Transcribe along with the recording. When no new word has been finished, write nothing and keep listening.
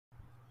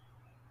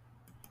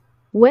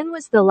When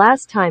was the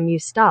last time you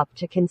stopped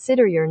to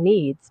consider your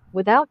needs,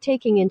 without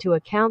taking into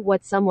account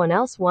what someone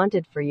else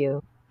wanted for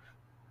you?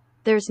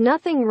 There's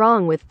nothing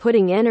wrong with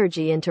putting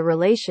energy into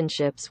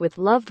relationships with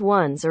loved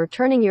ones or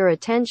turning your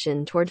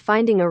attention toward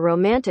finding a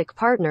romantic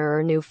partner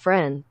or new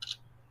friend.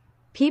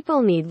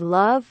 People need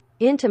love,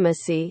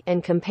 intimacy,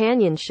 and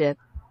companionship,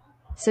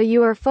 so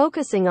you are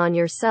focusing on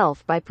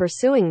yourself by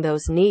pursuing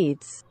those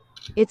needs.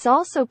 It's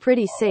also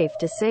pretty safe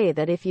to say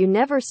that if you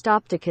never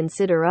stop to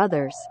consider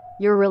others,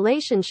 your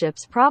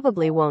relationships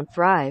probably won't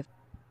thrive.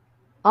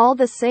 All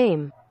the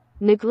same,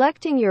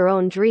 neglecting your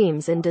own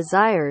dreams and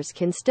desires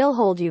can still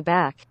hold you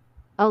back.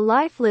 A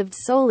life lived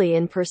solely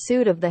in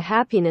pursuit of the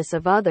happiness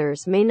of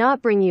others may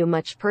not bring you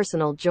much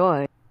personal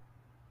joy.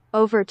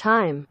 Over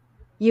time,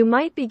 you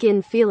might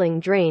begin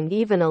feeling drained,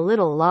 even a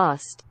little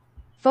lost.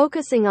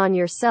 Focusing on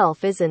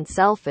yourself isn't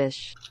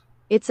selfish.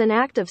 It's an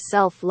act of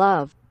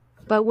self-love.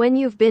 But when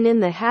you've been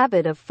in the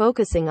habit of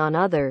focusing on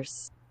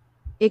others,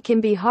 it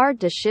can be hard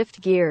to shift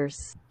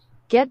gears.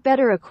 Get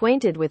better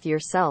acquainted with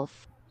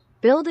yourself.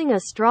 Building a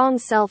strong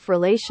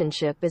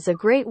self-relationship is a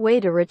great way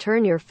to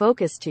return your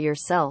focus to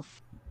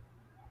yourself.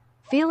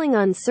 Feeling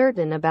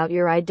uncertain about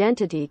your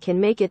identity can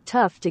make it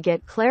tough to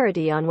get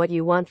clarity on what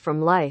you want from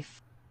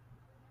life.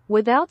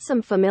 Without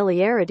some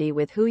familiarity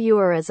with who you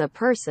are as a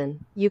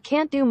person, you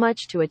can't do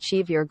much to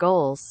achieve your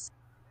goals.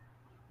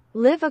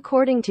 Live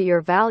according to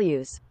your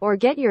values, or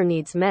get your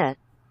needs met.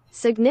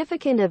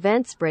 Significant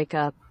events,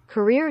 breakup,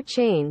 career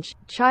change,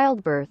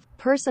 childbirth,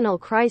 personal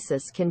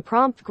crisis can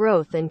prompt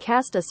growth and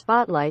cast a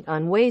spotlight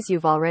on ways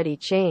you've already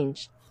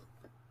changed.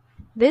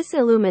 This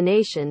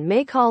illumination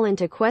may call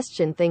into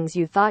question things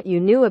you thought you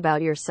knew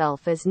about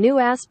yourself as new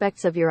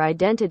aspects of your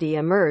identity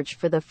emerge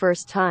for the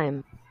first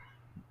time.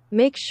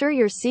 Make sure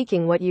you're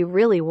seeking what you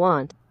really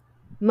want.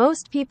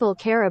 Most people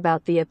care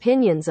about the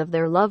opinions of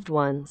their loved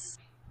ones.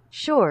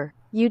 Sure,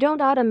 you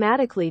don't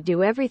automatically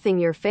do everything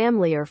your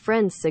family or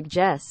friends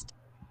suggest,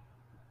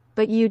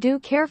 but you do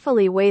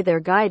carefully weigh their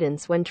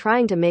guidance when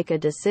trying to make a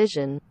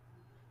decision.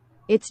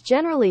 It's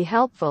generally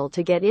helpful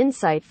to get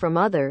insight from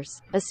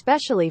others,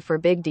 especially for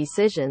big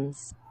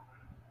decisions.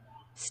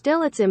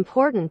 Still, it's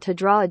important to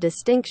draw a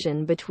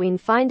distinction between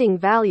finding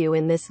value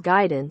in this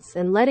guidance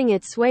and letting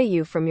it sway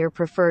you from your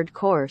preferred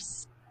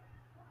course.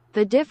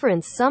 The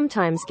difference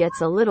sometimes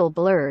gets a little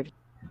blurred,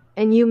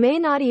 and you may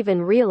not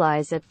even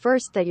realize at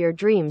first that your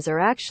dreams are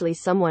actually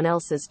someone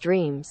else's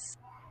dreams.